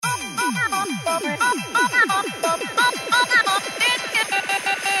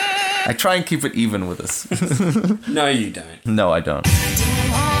I try and keep it even with us. No, you don't. No, I don't.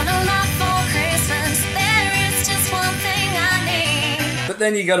 But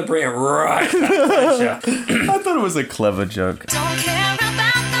then you gotta bring it right back, don't you? I thought it was a clever joke. Don't care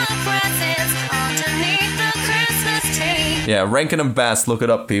about the presents underneath the Christmas tree. Yeah, Rankin and Bass, look it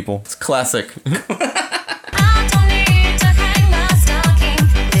up, people. It's classic. I don't need to hang my stocking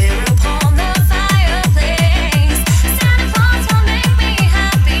there upon the fireplace. Santa Claus will make me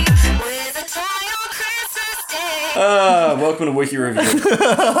happy with a toy on Christmas Day. Welcome to Wiki Review. I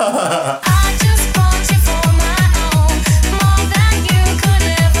just bought you for my own, more than you could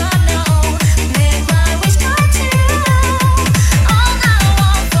ever know. Make my wish come true. All I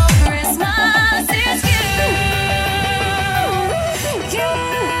want for Christmas is you.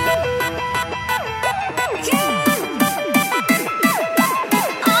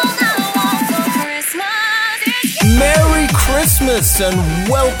 All I want for Christmas is you. Merry Christmas and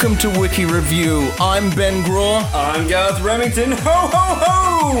welcome to Wiki Review. I'm Ben Graw, I'm Garth Remington. Ho, ho,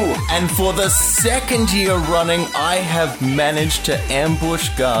 ho! and for the second year running, I have managed to ambush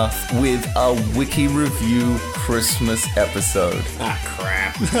Garth with a Wiki Review Christmas episode. Ah,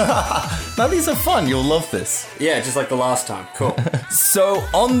 crap. Now these are fun, you'll love this. Yeah, just like the last time. Cool. So,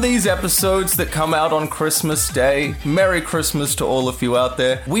 on these episodes that come out on Christmas Day, Merry Christmas to all of you out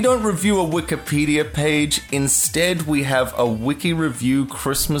there, we don't review a Wikipedia page. Instead, we have a Wiki Review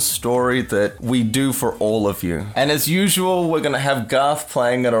Christmas story that we do for all of you. And as usual, we're going to have Garth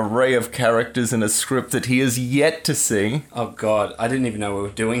playing an array of characters in a script that he has yet to see. Oh, God. I didn't even know we were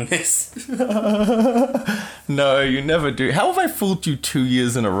doing this. No, you never do. How have I fooled you 2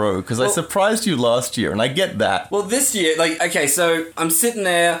 years in a row? Because I surprised you last year, and I get that. Well, this year, okay, so I'm sitting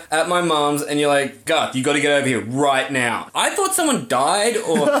there at my mum's, and you're like, Garth, you gotta get over here right now. I thought someone died,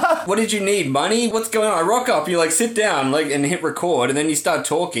 or what did you need? Money? What's going on? I rock up, you sit down, and hit record, and then you start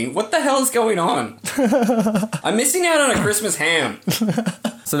talking. What the hell is going on? I'm missing out on a Christmas ham.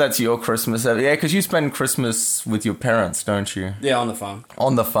 So that's your Christmas. Yeah, because you spend Christmas with your parents, don't you? Yeah, on the farm.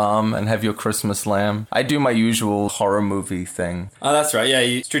 On the farm and have your Christmas lamb. I do my usual horror movie thing. Oh, that's right. Yeah,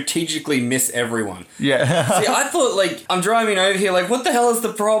 you strategically miss everyone. Yeah. See, I thought, I'm driving over here, what the hell is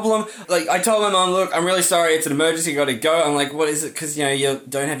the problem? I told my mom, look, I'm really sorry, it's an emergency, gotta go. I'm like, what is it? Because, you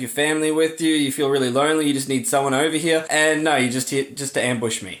don't have your family with you, you feel really lonely, you just need someone over here. And no, you just here just to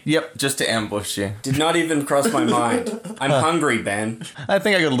ambush me. Yep, just to ambush you. Did not even cross my mind. I'm hungry, Ben. I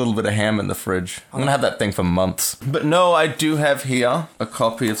think I got a little bit of ham in the fridge. I'm gonna have that thing for months. But no, I do have here a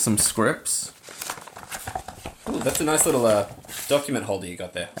copy of some scripts. Ooh, that's a nice little document holder you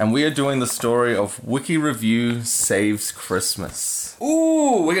got there. And we are doing the story of Wiki Review Saves Christmas.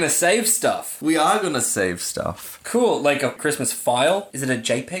 Ooh, we're gonna save stuff. We are gonna save stuff. Cool, like a Christmas file? Is it a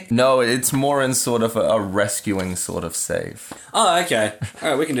JPEG? No, it's more in sort of a rescuing sort of save. Oh, okay.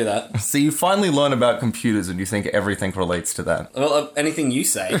 Alright, we can do that. So you finally learn about computers and you think everything relates to that. Well, anything you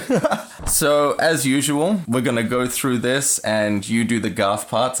say. So, as usual, we're going to go through this and you do the Garth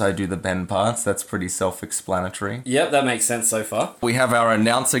parts, I do the Ben parts. That's pretty self-explanatory. Yep, that makes sense so far. We have our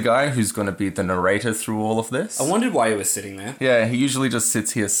announcer guy who's going to be the narrator through all of this. I wondered why he was sitting there. Yeah, he usually just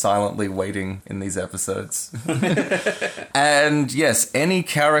sits here silently waiting in these episodes. And yes, any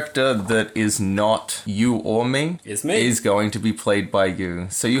character that is not you or me is going to be played by you.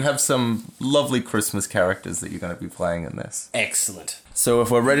 So you have some lovely Christmas characters that you're going to be playing in this. Excellent. So if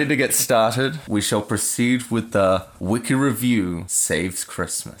we're ready to get started, we shall proceed with the Wiki Review Saves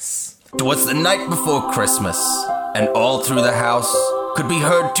Christmas. 'Twas the night before Christmas, and all through the house could be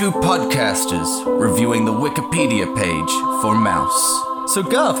heard two podcasters reviewing the Wikipedia page for Mouse. So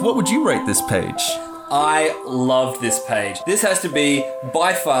Garth, what would you rate this page? I love this page. This has to be,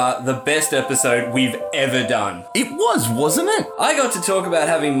 by far, the best episode we've ever done. It was, wasn't it? I got to talk about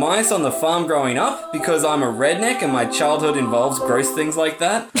having mice on the farm growing up because I'm a redneck and my childhood involves gross things like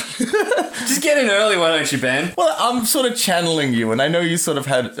that. Just get in early, why don't you, Ben? Well, I'm sort of channeling you, and I know you sort of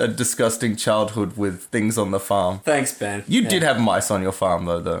had a disgusting childhood with things on the farm. Thanks, Ben. You did have mice on your farm,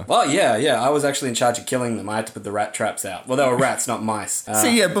 though. Well, yeah. I was actually in charge of killing them. I had to put the rat traps out. Well, they were rats, not mice.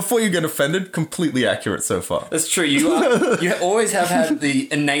 See, yeah, before you get offended, completely accurate so far. That's true. You always have had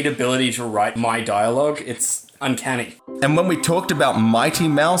the innate ability to write my dialogue. It's uncanny. And when we talked about Mighty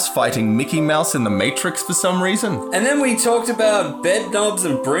Mouse fighting Mickey Mouse in the Matrix for some reason. And then we talked about bed knobs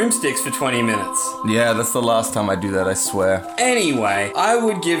and broomsticks for 20 minutes. Yeah, that's the last time I do that, I swear. Anyway, I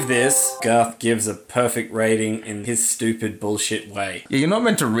would give this, Garth gives a perfect rating in his stupid bullshit way. Yeah, you're not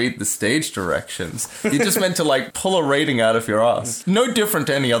meant to read the stage directions. You're just meant to, pull a rating out of your ass. No different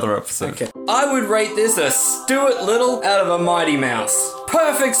to any other episode. Okay. I would rate this a Stuart Little out of a Mighty Mouse.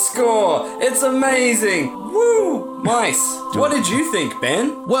 Perfect score! It's amazing! Woo! Mice. What did you think,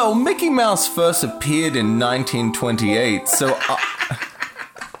 Ben? Well, Mickey Mouse first appeared in 1928, so...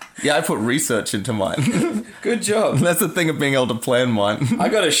 Yeah, I put research into mine. Good job. That's the thing of being able to plan mine. I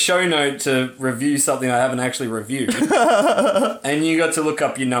got a show note to review something I haven't actually reviewed. And you got to look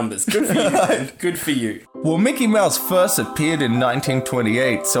up your numbers. Good for you, Ben. Good for you. Well, Mickey Mouse first appeared in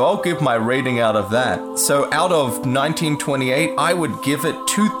 1928, so I'll give my rating out of that. So out of 1928, I would give it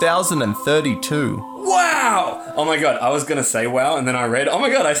 2,032. Wow! Oh my god, I was gonna say wow, and then I read, oh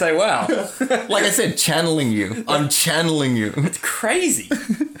my god, I say wow. Like I said, channeling you. I'm channeling you. It's crazy.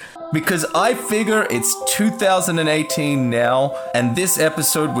 Because I figure it's 2018 now, and this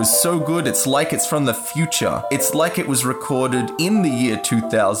episode was so good, it's like it's from the future. It's like it was recorded in the year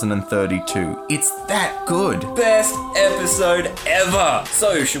 2032. It's that good. Best episode ever.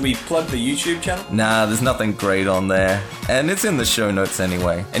 So, should we plug the YouTube channel? Nah, there's nothing great on there. And it's in the show notes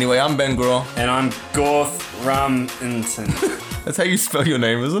anyway. Anyway, I'm Ben Grohl. And I'm Gorth Rumington. That's how you spell your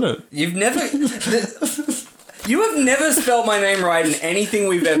name, isn't it? You've never... You have never spelt my name right in anything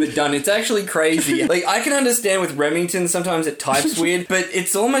we've ever done. It's actually crazy. Like, I can understand with Remington, sometimes it types weird, but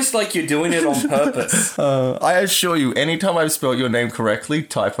it's almost like you're doing it on purpose. I assure you, anytime I've spelled your name correctly,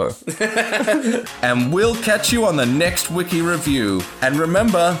 typo. And we'll catch you on the next Wiki review. And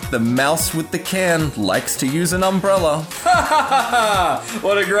remember, the mouse with the can likes to use an umbrella.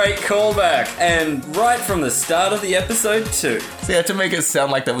 What a great callback. And right from the start of the episode, too. See, I had to make it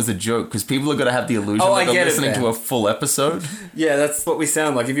sound like that was a joke, because people are going to have the illusion Oh, that I they're get it, listening man. to a full episode. Yeah, that's what we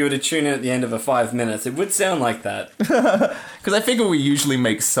sound like. If you were to tune in at the end of a 5 minutes, it would sound like that. Because I figure we usually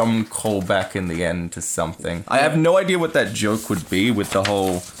make some callback in the end to something. I have no idea what that joke would be with the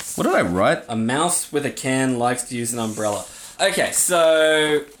whole... What did I write? A mouse with a can likes to use an umbrella. Okay,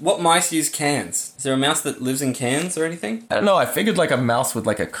 so what mice use cans? Is there a mouse that lives in cans or anything? I don't know, I figured like a mouse with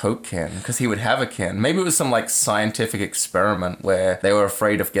like a Coke can, because he would have a can. Maybe it was some like scientific experiment where they were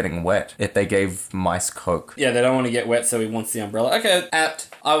afraid of getting wet if they gave mice Coke. Yeah, they don't want to get wet, so he wants the umbrella. Okay, apt.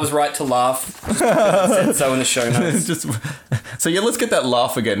 I was right to laugh. Just because it said so in the show notes. So yeah, let's get that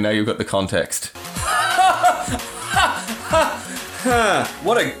laugh again now you've got the context.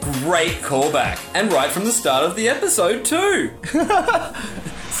 What a great callback. And right from the start of the episode, too.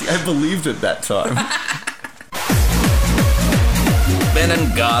 See, I believed it that time. Ben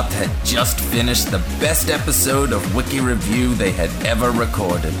and Garth had just finished the best episode of Wiki Review they had ever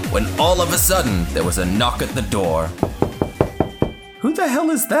recorded, when all of a sudden there was a knock at the door. Who the hell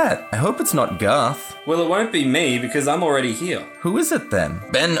is that? I hope it's not Garth. Well, it won't be me because I'm already here. Who is it then?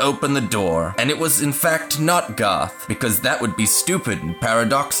 Ben opened the door, and it was in fact not Garth, because that would be stupid and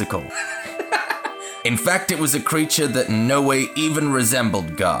paradoxical. In fact, it was a creature that in no way even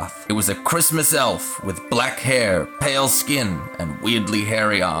resembled Garth. It was a Christmas elf with black hair, pale skin, and weirdly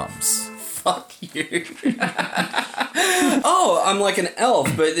hairy arms. Fuck you. Oh, I'm like an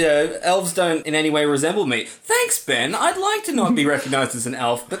elf, but elves don't in any way resemble me. Thanks, Ben. I'd like to not be recognized as an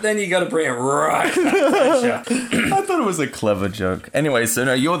elf, but then you gotta bring it right back, don't you? I thought it was a clever joke. Anyway, so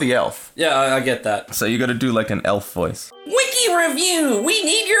no, you're the elf. Yeah, I get that. So you gotta do like an elf voice. Wiki Review! We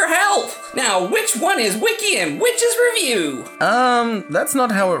need your help! Now, which one is Wiki and which is Review? That's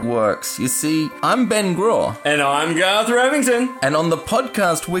not how it works. You see, I'm Ben Grohl. And I'm Garth Remington. And on the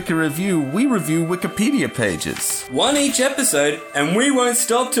podcast Wiki Review, we review Wikipedia pages. One each episode, and we won't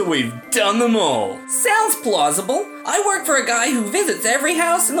stop till we've done them all. Sounds plausible. I work for a guy who visits every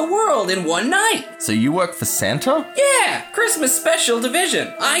house in the world in one night. So you work for Santa? Yeah, Christmas Special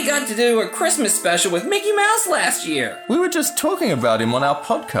Division. I got to do a Christmas special with Mickey Mouse last year. We were just talking about him on our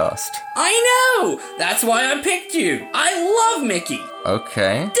podcast. I know! That's why I picked you. I love Mickey.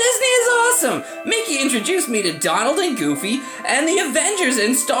 Okay. Disney is awesome! Mickey introduced me to Donald and Goofy and the Avengers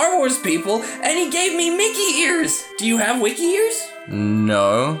and Star Wars people, and he gave me Mickey ears. Do you have wiki ears?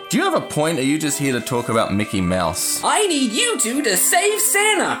 No. Do you have a point? Or are you just here to talk about Mickey Mouse? I need you two to save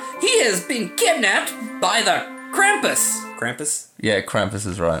Santa. He has been kidnapped by the Krampus. Krampus? Yeah, Krampus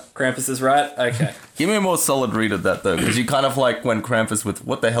is right. Krampus is right? Okay. Give me a more solid read of that, though, because you kind of like when Krampus with,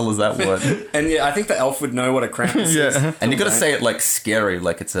 what the hell is that word? And yeah, I think the elf would know what a Krampus is. And you gotta say it like scary,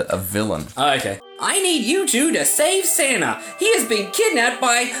 like it's a villain. Oh, okay. I need you two to save Santa. He has been kidnapped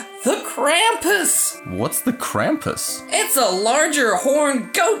by the Krampus. What's the Krampus? It's a larger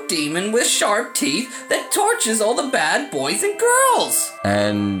horned goat demon with sharp teeth that tortures all the bad boys and girls.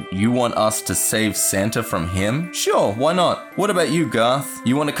 And you want us to save Santa from him? Sure, why not? What about you, Garth?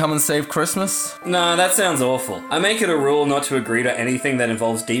 You want to come and save Christmas? Nah, that sounds awful. I make it a rule not to agree to anything that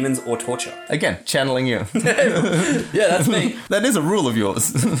involves demons or torture. Again, channeling you. Yeah, that's me. That is a rule of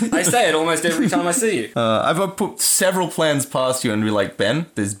yours. I say it almost every time I see you. I've put several plans past you and be like, Ben,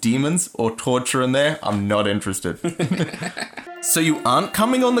 there's demons or torture in there. I'm not interested. So you aren't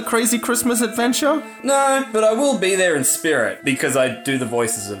coming on the Crazy Christmas Adventure? No, but I will be there in spirit because I do the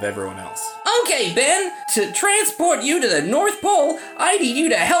voices of everyone else. Okay, Ben, to transport you to the North Pole, I need you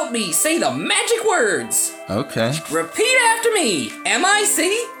to help me say the magic words. Okay. Repeat after me.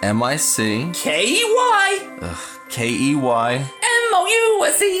 M-I-C M-I-C K-E-Y K-E-Y.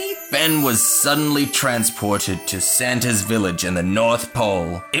 M-O-U-S-E. Ben was suddenly transported to Santa's village in the North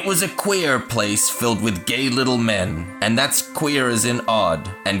Pole. It was a queer place filled with gay little men. And that's queer as in odd,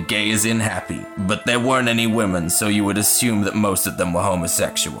 and gay as in happy. But there weren't any women, so you would assume that most of them were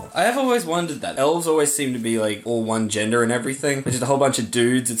homosexual. I have always wondered that. Elves always seem to be like all one gender and everything. There's just a whole bunch of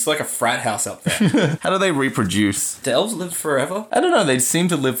dudes. It's like a frat house up there. How do they reproduce? Do elves live forever? I don't know, they seem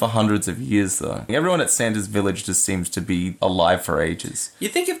to live for hundreds of years though. Everyone at Santa's village just seems to be alive for ages. You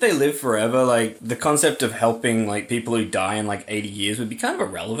think if they live forever, like, the concept of helping, like, people who die in, like, 80 years would be kind of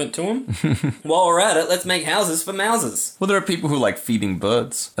irrelevant to them? While we're at it, let's make houses for mouses. Well, there are people who like feeding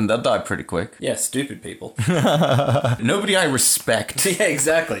birds, and they'll die pretty quick. Yeah, stupid people. Nobody I respect. Yeah,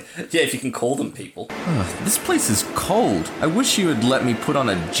 exactly. Yeah, if you can call them people. This place is cold. I wish you had let me put on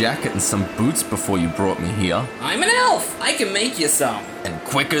a jacket and some boots before you brought me here. I'm an elf. I can make you some. And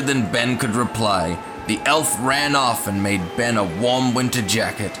quicker than Ben could reply, the elf ran off and made Ben a warm winter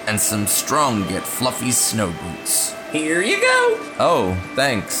jacket and some strong yet fluffy snow boots. Here you go. Oh,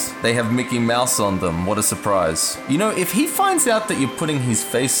 thanks. They have Mickey Mouse on them. What a surprise. You know, if he finds out that you're putting his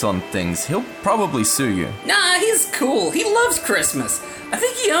face on things, he'll probably sue you. Nah, he's cool. He loves Christmas. I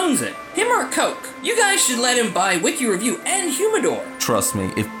think he owns it. Him or Coke. You guys should let him buy Wiki Review and Humidor. Trust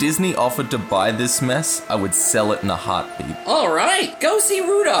me, if Disney offered to buy this mess, I would sell it in a heartbeat. Alright, go see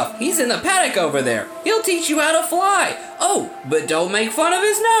Rudolph. He's in the paddock over there. He'll teach you how to fly. Oh, but don't make fun of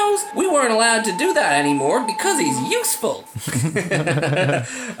his nose. We weren't allowed to do that anymore because he's useful.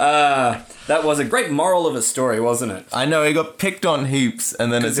 That was a great moral of a story, wasn't it? I know, he got picked on heaps,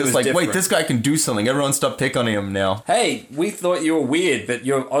 and then it's it just was like, different. wait, this guy can do something. Everyone stop picking on him now. Hey, we thought you were weird, but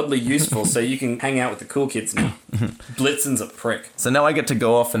you're oddly useful, so you can hang out with the cool kids now. Blitzen's a prick. So now I get to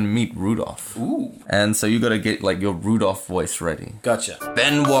go off and meet Rudolph. Ooh. And so you gotta get, like, your Rudolph voice ready. Gotcha.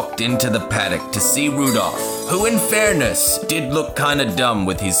 Ben walked into the paddock to see Rudolph, who in fairness did look kinda dumb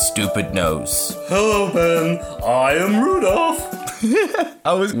with his stupid nose. Hello, Ben. I am Rudolph.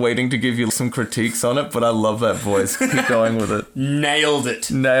 I was waiting to give you some critiques on it, but I love that voice. Keep going with it. Nailed it.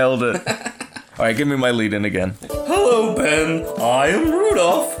 Nailed it. Alright, give me my lead in again. Hello, Ben. I am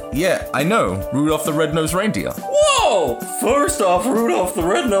Rudolph. Yeah, I know. Rudolph the Red-Nosed Reindeer. Whoa! First off, Rudolph the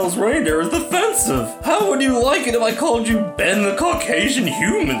Red-Nosed Reindeer is offensive. How would you like it if I called you Ben the Caucasian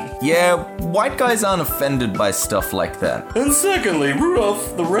Human? Yeah, white guys aren't offended by stuff like that. And secondly,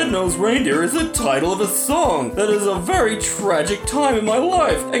 Rudolph the Red-Nosed Reindeer is the title of a song that is a very tragic time in my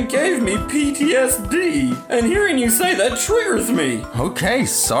life and gave me PTSD. And hearing you say that triggers me. Okay,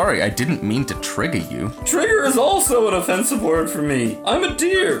 sorry, I didn't mean to trigger you. Trigger is also an offensive word for me. I'm a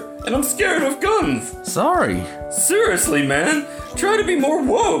deer, and I'm scared of guns. Sorry. Seriously, man, try to be more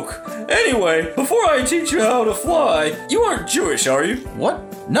woke. Anyway, before I teach you how to fly, you aren't Jewish, are you?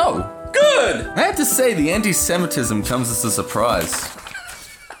 What? No. Good! I have to say, the anti-Semitism comes as a surprise.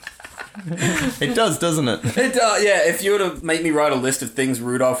 It does, doesn't it? It, yeah, if you were to make me write a list of things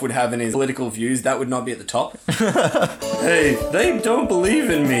Rudolph would have in his political views, that would not be at the top. Hey, they don't believe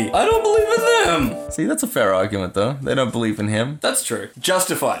in me. I don't believe in them. See, that's a fair argument, though. They don't believe in him. That's true.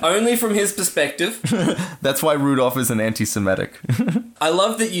 Justified. Only from his perspective. That's why Rudolph is an anti-Semitic. I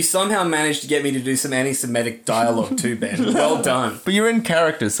love that you somehow managed to get me to do some anti-Semitic dialogue too, Ben. Well done. But you're in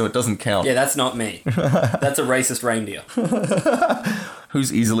character, so it doesn't count. Yeah, that's not me. That's a racist reindeer.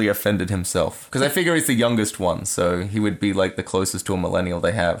 Who's easily offended himself. Because I figure he's the youngest one, so he would be like the closest to a millennial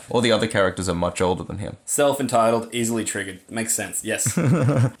they have. All the other characters are much older than him. Self-entitled, easily triggered. Makes sense, yes.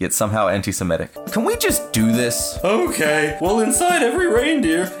 Yet somehow anti-Semitic. Can we just do this? Okay, well inside every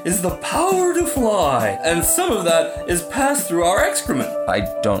reindeer is the power to fly. And some of that is passed through our excrement.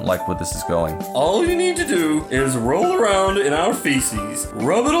 I don't like where this is going. All you need to do is roll around in our feces,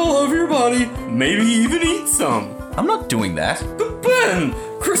 rub it all over your body, maybe even eat some. I'm not doing that. But Ben,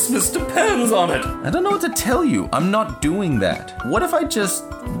 Christmas depends on it. I don't know what to tell you. I'm not doing that. What if I just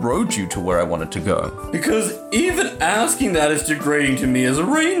rode you to where I wanted to go? Because even asking that is degrading to me as a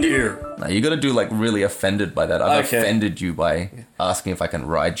reindeer. Now, you gotta do like really offended by that. I've Okay. offended you by asking if I can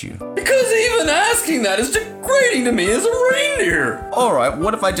ride you. Because even asking that is degrading to me as a reindeer. Alright,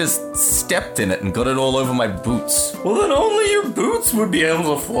 what if I just stepped in it and got it all over my boots? Well, then only your boots would be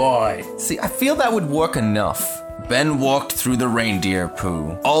able to fly. See, I feel that would work enough. Ben walked through the reindeer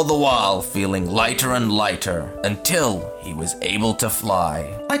poo, all the while feeling lighter and lighter, until he was able to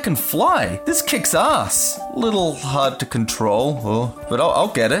fly. I can fly! This kicks ass! Little hard to control, but I'll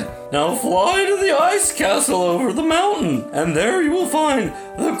get it. Now fly to the ice castle over the mountain, and there you will find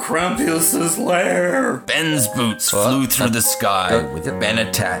the Krampus's lair. Ben's boots flew through the sky with Ben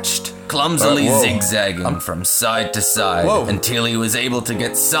attached, clumsily Whoa. zigzagging from side to side Whoa. until he was able to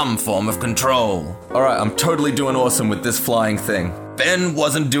get some form of control. Alright, I'm totally doing awesome with this flying thing. Ben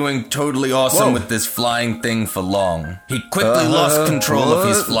wasn't doing totally awesome Whoa. with this flying thing for long. He quickly lost control of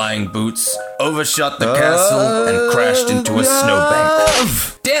his what? flying boots, overshot the castle, and crashed into a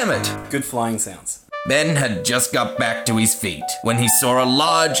snowbank. Damn it! Good flying sounds. Ben had just got back to his feet when he saw a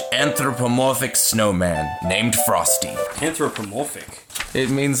large anthropomorphic snowman named Frosty. Anthropomorphic. It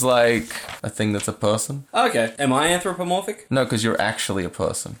means like a thing that's a person? Okay. Am I anthropomorphic? No, because you're actually a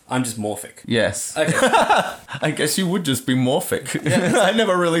person. I'm just morphic. Yes. Okay. I guess you would just be morphic. I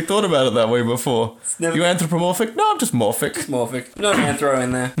never really thought about it that way before. never- You anthropomorphic? No, I'm just morphic. Morphic. No anthro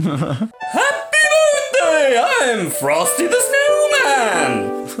in there. Happy birthday! I'm Frosty the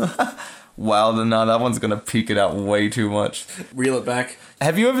Snowman! Wow, no, that one's gonna peak it out way too much. Reel it back.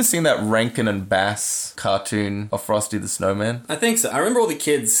 Have you ever seen that Rankin and Bass cartoon of Frosty the Snowman? I think so. I remember all the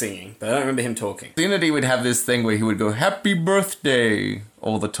kids singing, but I don't remember him talking. Unity would have this thing where he would go, "Happy birthday,"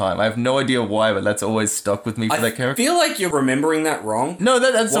 all the time. I have no idea why, but that's always stuck with me for I that character. feel like you're remembering that wrong. No,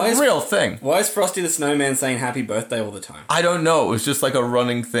 that's Why a is- real thing. Why is Frosty the Snowman saying happy birthday all the time? I don't know. It was just like a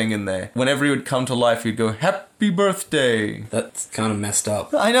running thing in there. Whenever he would come to life, he'd go, "Happy birthday." That's kind of messed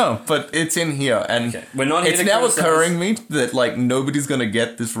up. I know, but it's in here, and Okay, we're not here it's to now criticize. occurring me that like nobody's gonna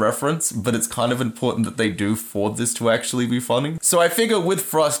get this reference, but it's kind of important that they do for this to actually be funny. So I figure with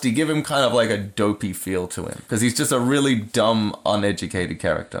Frosty, give him kind of like a dopey feel to him, because he's just a really dumb, uneducated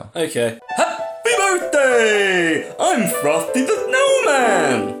character. Okay. Happy birthday! I'm Frosty the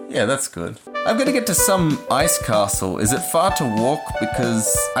Snowman! Yeah, that's good. I'm gonna get to some ice castle. Is it far to walk? Because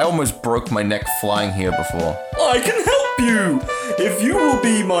I almost broke my neck flying here before. I can help you if you will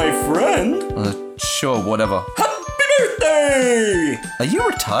be my friend. Sure, whatever. Happy birthday! Are you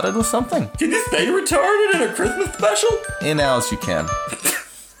retarded or something? Can you stay retarded in a Christmas special? In ours you can.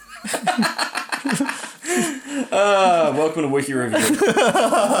 Welcome to Wiki Review.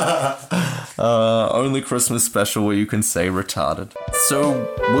 Only Christmas special where you can say retarded. So,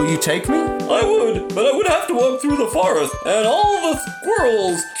 will you take me? I would, but I would have to walk through the forest, and all the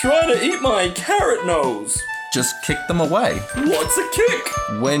squirrels try to eat my carrot nose. Just kick them away. What's a kick?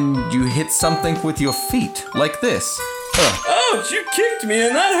 When you hit something with your feet, like this. Ugh, Ouch, you kicked me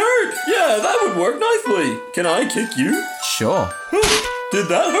and that hurt. Yeah, that would work nicely. Can I kick you? sure. Did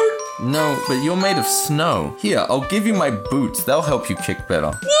that hurt? No, but you're made of snow. Here, I'll give you my boots. They'll help you kick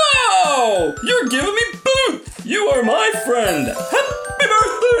better. Wow! You're giving me boots! You are my friend! Happy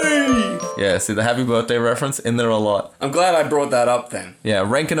birthday! Yeah, see the happy birthday reference in there a lot. I'm glad I brought that up then. Yeah,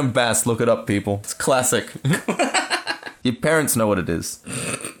 Rankin and Bass, look it up, people. It's classic. Your parents know what it is.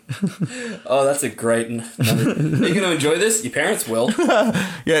 Oh, that's a great... Are you going to enjoy this? Your parents will.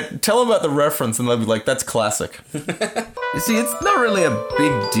 Yeah, tell them about the reference and they'll be like, that's classic. You see, it's not really a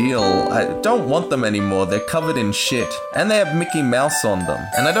big deal. I don't want them anymore. They're covered in shit. And they have Mickey Mouse on them.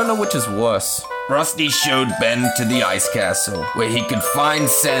 And I don't know which is worse. Frosty showed Ben to the ice castle, where he could find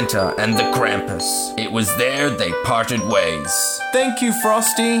Santa and the Krampus. It was there they parted ways. Thank you,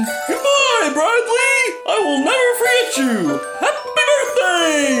 Frosty. Goodbye, Bradley! I will never forget you! Happy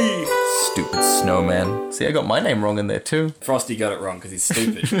birthday! Stupid snowman. See, I got my name wrong in there too. Frosty got it wrong because he's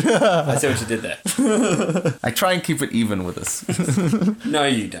stupid. I see what you did there. I try and keep it even with us. No,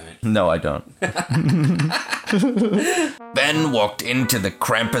 you don't. No, I don't. Ben walked into the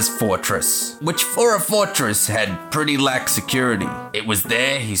Krampus fortress, which for a fortress had pretty lax security. It was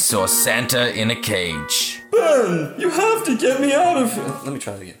there he saw Santa in a cage. Ben, you have to get me out of here. Let me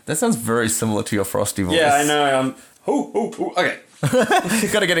try it again. That sounds very similar to your Frosty voice. Yeah, I know. Ho, ho, ho. Okay.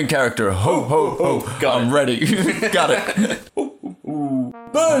 Gotta get in character. Ho, ho, ho. Got I'm it. ready. Got it.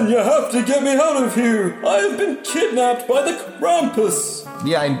 Ben, you have to get me out of here. I have been kidnapped by the Krampus.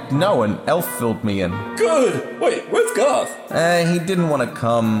 Yeah, I know, an elf filled me in. Good. Wait, where's Garth? He didn't want to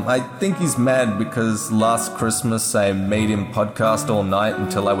come. I think he's mad because last Christmas I made him podcast all night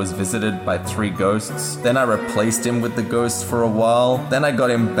until I was visited by 3 ghosts. Then I replaced him with the ghosts for a while. Then I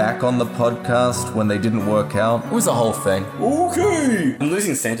got him back on the podcast when they didn't work out. It was a whole thing. Okay. I'm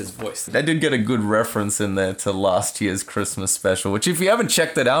losing Santa's voice. I did get a good reference in there to last year's Christmas special, which if you haven't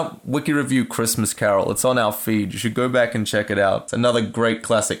checked it out, Wiki Review Christmas Carol, it's on our feed. You should go back and check it out. It's another great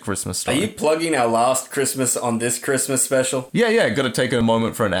classic Christmas Are story. you plugging our last Christmas on this Christmas special? Yeah, gotta take a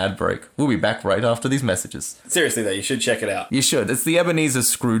moment for an ad break. We'll be back right after these messages. Seriously though, you should check it out. You should. It's the Ebenezer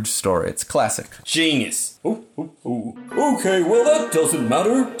Scrooge story. It's classic. Genius. Okay, well that doesn't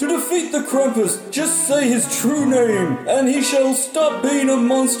matter. To defeat the Krampus, just say his true name, and he shall stop being a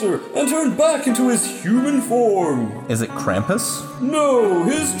monster and turn back into his human form. Is it Krampus? No,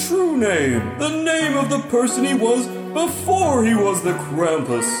 his true name. The name of the person he was before he was the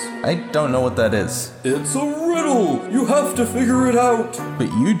Krampus. I don't know what that is. It's a riddle. You have to figure it out.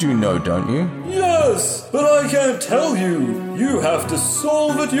 But you do know, don't you? Yes, but I can't tell you. You have to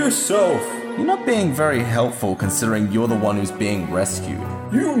solve it yourself. You're not being very helpful considering you're the one who's being rescued.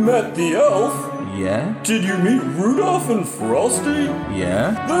 You met the elf. Yeah? Did you meet Rudolph and Frosty?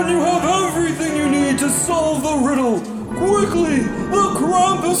 Yeah? Then you have everything you need to solve the riddle. Quickly, the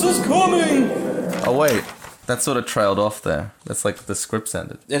Krampus is coming. Oh wait, that sort of trailed off there. That's like the script's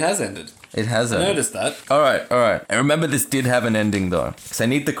ended. It has ended. It has I ended. noticed that. Alright. And remember this did have an ending though. Because I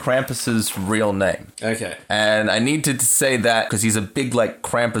need the Krampus's real name. Okay. And I need to say that because he's a big, like,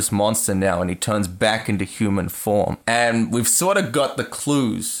 Krampus monster now and he turns back into human form. And we've sort of got the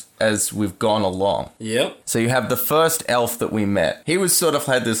clues as we've gone along. Yep. So you have the first elf that we met. He was sort of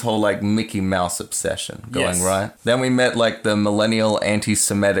had this whole, like, Mickey Mouse obsession going, Yes. right? Then we met, like, the millennial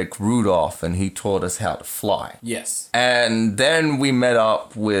anti-Semitic Rudolph and he taught us how to fly. Yes. And then we met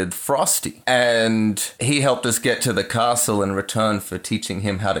up with Frosty, and he helped us get to the castle in return for teaching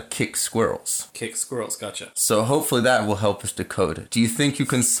him how to kick squirrels. Kick squirrels, gotcha. So hopefully that will help us decode it. Do you think you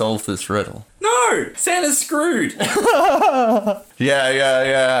can solve this riddle? No! Santa's screwed!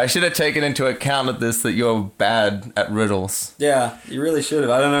 Yeah. I should have taken into account of this that you're bad at riddles. Yeah, you really should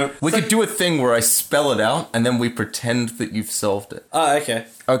have. I don't know. We could do a thing where I spell it out, and then we pretend that you've solved it. Oh, okay.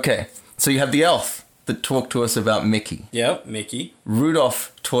 Okay, so you have the elf that talked to us about Mickey. Yep, Mickey.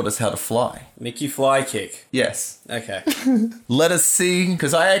 Rudolph taught us how to fly. Mickey fly kick. Yes. Okay. Let us see,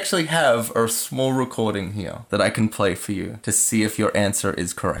 because I actually have a small recording here that I can play for you to see if your answer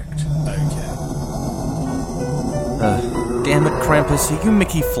is correct. Okay. Damn it, Krampus, are you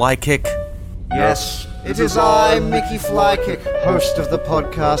Mickey Flykick? Yes, it is I, Mickey Flykick, host of the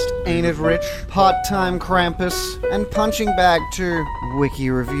podcast Ain't It Rich, part-time Krampus, and punching bag to Wiki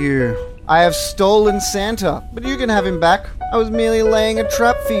Review. I have stolen Santa, but you can have him back. I was merely laying a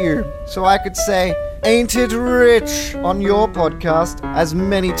trap for you, so I could say, Ain't It Rich on your podcast as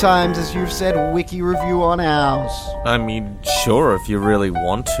many times as you've said Wiki Review on ours. I mean, sure, if you really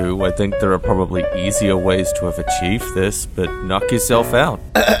want to. I think there are probably easier ways to have achieved this, but knock yourself out.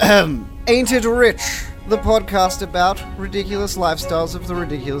 Ain't It Rich? The podcast about ridiculous lifestyles of the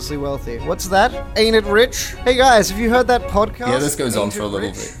ridiculously wealthy. What's that? Ain't It Rich? Hey guys, have you heard that podcast? Yeah, this goes on Ain't for It a little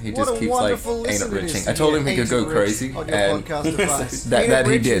Rich? bit. He What just a keeps, like, wonderful ain't it listen it riching. is I told to him he Ain't could go It Rich crazy, on your and podcast device. that Ain't It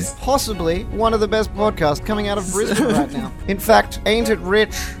he Rich did. is possibly one of the best podcasts coming out of Brisbane right now. In fact, Ain't It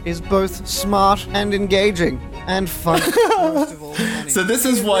Rich is both smart and engaging and fun. Most of all, funny. So this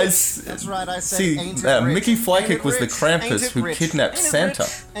is Ain't it why... rich? That's right, I said See, Ain't It Rich? Mickey Flykick Ain't it was the rich? Krampus Ain't it who rich? kidnapped Ain't it Santa.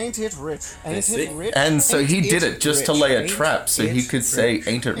 rich? Ain't it rich? Ain't That's it it. rich? And so he Ain't did it just to rich? lay a Ain't trap so he it could say, rich?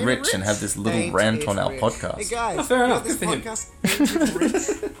 ain't it rich, and have this little Ain't rant it on our rich? podcast. Hey guys, Oh, fair you know enough. this Good for him. podcast, Ain't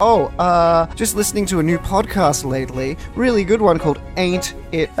It Rich? Oh, just listening to a new podcast lately. Really good one called Ain't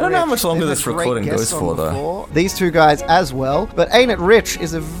It Rich. I don't know how much longer They've this had great recording guests goes for, on though. before. These two guys as well. But Ain't It Rich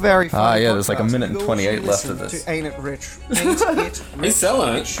is a very funny yeah, there's like a podcast. minute and You all 28 should left of listen this. to Ain't It Rich? Ain't It Rich? He's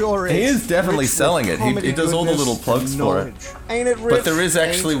selling It it. sure is. He is definitely Rich with selling it. He comedy does all the goodness little plugs and for it. knowledge. Ain't it rich? But there is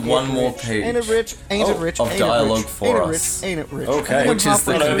actually Ain't one it more rich? page. Ain't it rich? Ain't it rich? of Ain't it dialogue rich? for Ain't it us. rich? Ain't it rich? Okay. I'm Which is the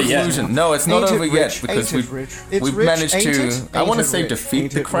halfway Not over through. yet. conclusion. No, it's not Ain't it over yet rich? because Ain't it rich? It's we've rich, managed ain't to. it? I Ain't want to it say rich? defeat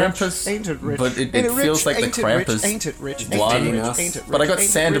Ain't the it rich? Krampus, Ain't it rich? but it Ain't it feels rich? like the Ain't it rich? Krampus Ain't it rich? won. Ain't it us. rich? Ain't it But I got rich?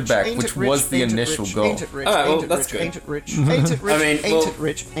 Santa Ain't it back, rich? which Ain't it was the rich? initial Ain't goal. it rich? Alright, well, Ain't it that's rich? good. Ain't it rich? Ain't it rich? I mean, Ain't well- it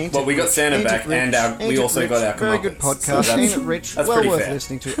rich? Ain't well, it we got rich? Santa Ain't it back, rich? and we Ain't it also rich? got our Very good comeuppance, so podcast. that's- Ain't it rich? that's Well pretty worth fair.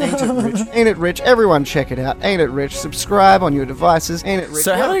 listening to. Ain't it rich? Ain't it rich? Everyone check it out. Ain't it rich? Subscribe on your your devices. Ain't it rich?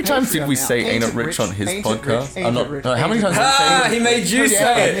 So We how have many a times did we Patreon now. say Ain't It Rich on his Ain't it podcast? rich? I'm not. Ain't it rich? No, how many times did we say Ah, Ain't It he made you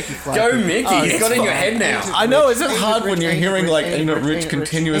say it. Go, Mickey. It's got in your head now. I know, is it hard when you're hearing, like, Ain't It Rich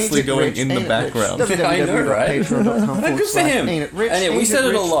continuously going in the background? I know, right? But good for him. And yeah, we said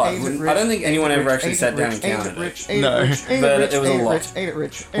it a lot. I don't think anyone ever actually sat down and counted it. No. But it was a lot.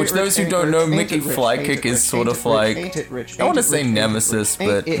 Which those who don't know, Mickey Flykick is sort of like, I want to say nemesis,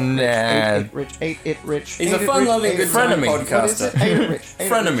 but nah. He's a fun-loving, good-time podcaster.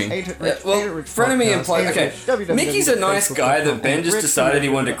 Frenemy. Well, frenemy implies... Okay, Mickey's a nice guy that Ben just decided he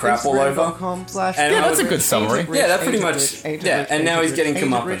wanted to crap all over. Yeah, that's a good summary. Yeah, that pretty much... Yeah, and now he's getting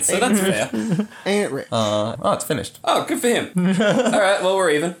comeuppance, so that's fair. Ain't it rich? Oh, it's finished. Oh, good for him. Alright, well,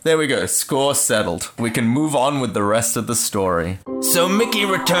 we're even. There we go, score settled. We can move on with the rest of the story. So Mickey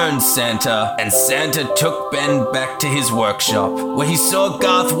returned Santa, and Santa took Ben back to his workshop, where he saw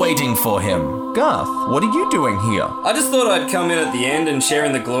Garth waiting for him. Garth, what are you doing here? I just thought I'd come in at the end and share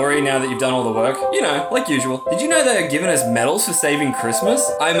in the glory now that you've done all the work. You know, like usual. Did you know they are giving us medals for saving Christmas?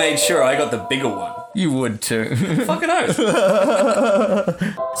 I made sure I got the bigger one. You would too. Fucking oath.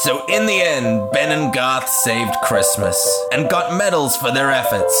 So in the end, Ben and Garth saved Christmas and got medals for their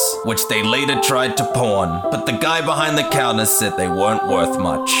efforts, which they later tried to pawn, but the guy behind the counter said they weren't worth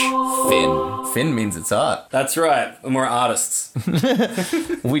much. Finn. Finn means it's art. That's right, and we're artists.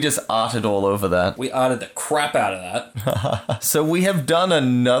 We just arted all over that. We arted the crap out of that. So we have done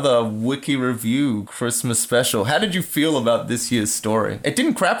another Wiki Review Christmas special. How did you feel about this year's story? It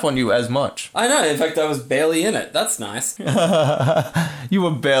didn't crap on you as much. I know, in fact, I was barely in it. That's nice. You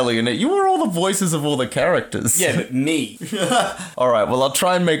were barely in it. You were all the voices of all the characters. Yeah, but me. Alright, well, I'll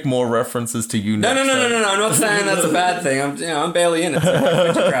try and make more references to you No, next no, no, no, time. no, no, I'm not saying that's a bad thing. I'm barely in it, so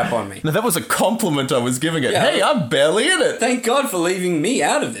don't you crap on me. No, that was a compliment I was giving it. Yeah. Hey, I'm barely in it. Thank God for leaving me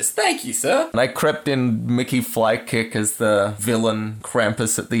out of this. Thank you, sir. And I crept in Mickey Flykick as the villain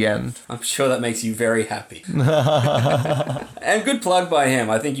Krampus at the end. I'm sure that makes you very happy. And good plug by him.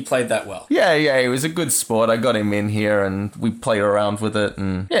 I think he played that well. Yeah, he was a good sport. I got him in here and we played around with it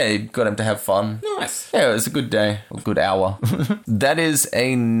and yeah, got him to have fun. Nice. Yeah, it was a good day, a good hour. That is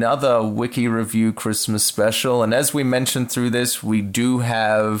another Wiki Review Christmas special, and as we mentioned through this, we do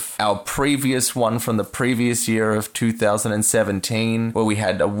have our previous one from the previous year of 2017, where we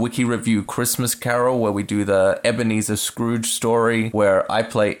had a Wiki Review Christmas Carol, where we do the Ebenezer Scrooge story, where I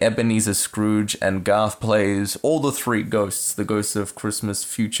play Ebenezer Scrooge and Garth plays all the three ghosts, the ghosts of Christmas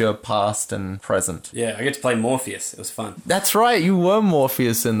future, past, and present. Yeah, I get to play Morpheus. It was fun. That's right, you were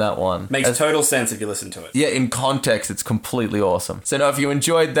Morpheus in that one. Makes total sense if you listen to it. Yeah, in context, it's completely awesome. So now if you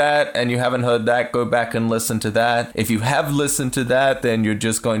enjoyed that and you haven't heard that, go back and listen to that. If you have listened to that, then you're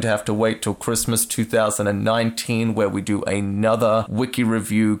just going to have to wait till Christmas 2019, where we do another Wiki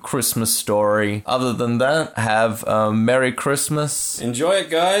Review Christmas story. Other than that, have a Merry Christmas. Enjoy it,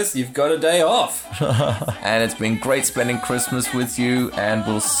 guys. You've got a day off. And it's been great spending Christmas with you, and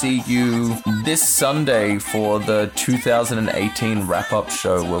we'll see you this Sunday for the 2018 wrap-up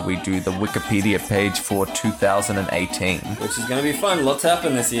show, where we do the Wikipedia page for 2018. Which is going to be fun. Lots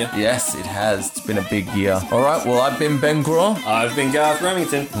happened this year. Yes, it has. It's been a big year. All right, well, I've been Ben Graw. I've been Garth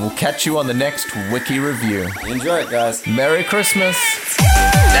Remington. We'll catch you on the next Wiki Review. Enjoy it, guys. Merry Christmas.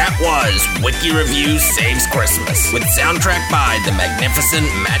 That was Wiki Review Saves Christmas, with soundtrack by the magnificent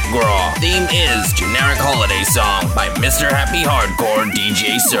Matt Graw. Theme is Generic Holiday Song by Mr. Happy Hardcore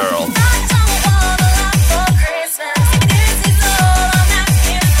DJ Searle. I don't want a lot for Christmas. This is all I'm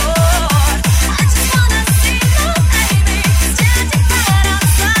asking for. I just wanna see my baby standing right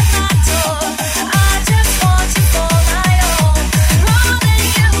outside my door. I just want you for my own, more than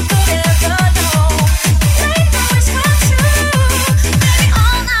you could ever know. Make my wish come true. Baby,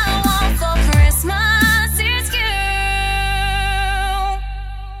 all I want for Christmas is you.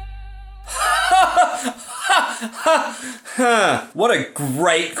 What a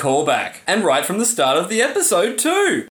great callback. And right from the start of the episode, too.